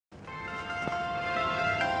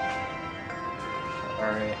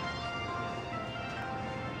Alright.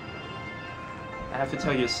 I have to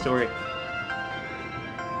tell you a story. I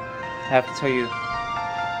have to tell you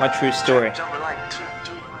my true story.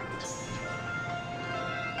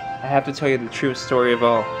 I have to tell you the true story of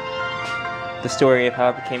all. The story of how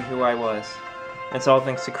I became who I was. It's all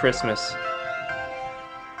thanks to Christmas.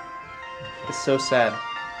 It's so sad.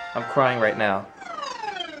 I'm crying right now.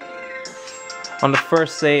 On the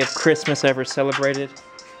first day of Christmas I ever celebrated,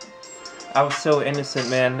 I was so innocent,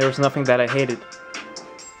 man. There was nothing that I hated.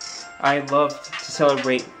 I loved to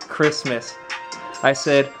celebrate Christmas. I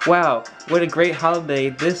said, wow, what a great holiday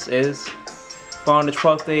this is. But on the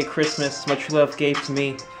 12th day of Christmas, my true love gave to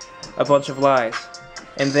me a bunch of lies.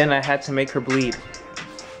 And then I had to make her bleed.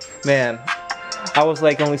 Man, I was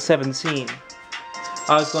like only 17.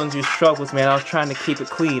 I was going through struggles, man. I was trying to keep it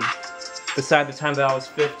clean. Beside the time that I was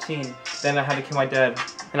 15, then I had to kill my dad.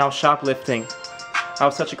 And I was shoplifting. I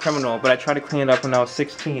was such a criminal, but I tried to clean it up when I was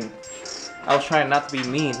 16. I was trying not to be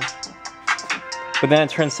mean. But then I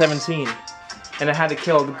turned 17. And I had to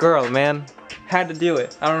kill the girl, man. Had to do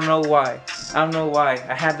it. I don't know why. I don't know why.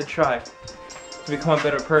 I had to try to become a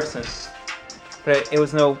better person. But it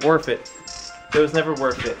was no worth it. It was never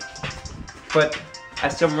worth it. But I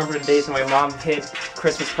still remember the days when my mom hid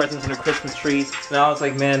Christmas presents in her Christmas trees. And I was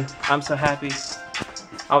like, man, I'm so happy.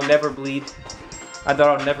 I'll never bleed. I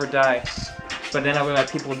thought I'll never die. But then I learned that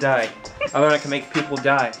people die. I learned I can make people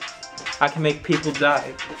die. I can make people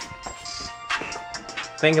die.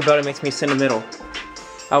 Thinking about it makes me sentimental.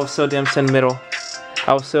 I was so damn sentimental.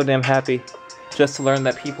 I was so damn happy just to learn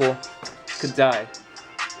that people could die.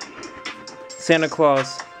 Santa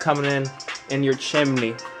Claus coming in your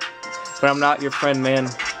chimney. But I'm not your friend, man.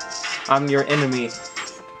 I'm your enemy.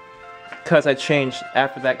 Because I changed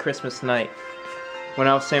after that Christmas night. When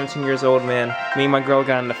I was 17 years old, man, me and my girl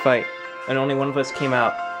got in a fight. And only one of us came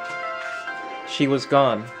out. She was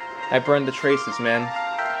gone. I burned the traces, man.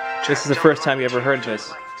 This is the first time you ever heard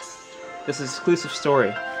this. This is an exclusive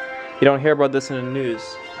story. You don't hear about this in the news.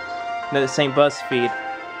 No, this ain't BuzzFeed.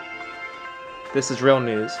 This is real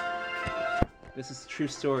news. This is the true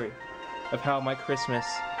story of how my Christmas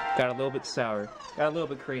got a little bit sour. Got a little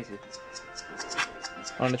bit crazy.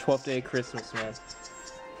 On the 12th day of Christmas, man.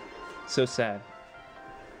 So sad.